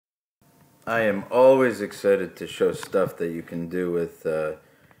I am always excited to show stuff that you can do with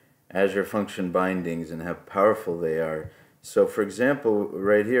Azure Function Bindings and how powerful they are. So for example,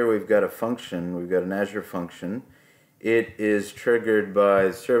 right here we've got a function, we've got an Azure function. It is triggered by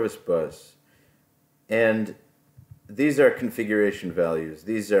Servicebus. And these are configuration values.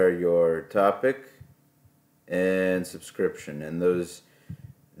 These are your topic and subscription. And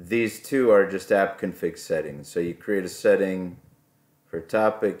these two are just app config settings. So you create a setting for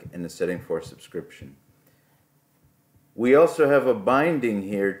topic and a setting for subscription. We also have a binding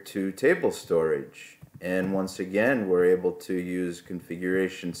here to table storage, and once again we're able to use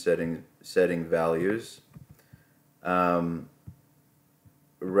configuration setting values. Right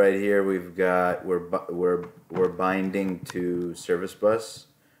here we've got we're binding to Servicebus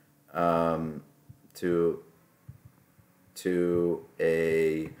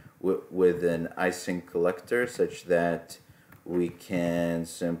with an async collector, such that we can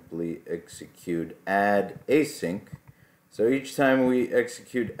simply execute add async. So each time we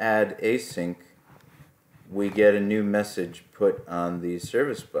execute add async, we get a new message put on the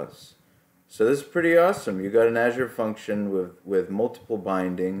service bus. So this is pretty awesome. You got an Azure function with multiple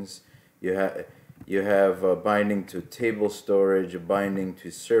bindings. You have a binding to table storage, a binding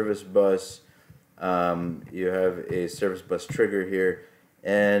to service bus. You have a service bus trigger here,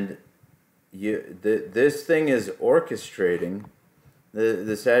 and this thing is orchestrating.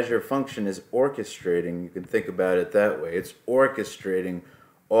 This Azure function is orchestrating. You can think about it that way. It's orchestrating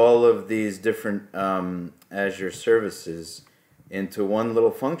all of these different Azure services into one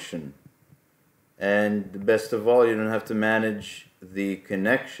little function. And the best of all, you don't have to manage the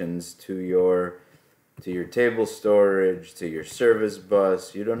connections to your table storage, to your service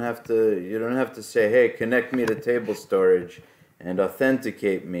bus. You don't have to say, hey, connect me to table storage and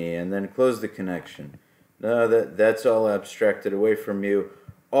authenticate me and then close the connection. No, that's all abstracted away from you.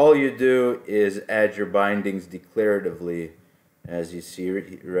 All you do is add your bindings declaratively, as you see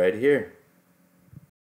right here.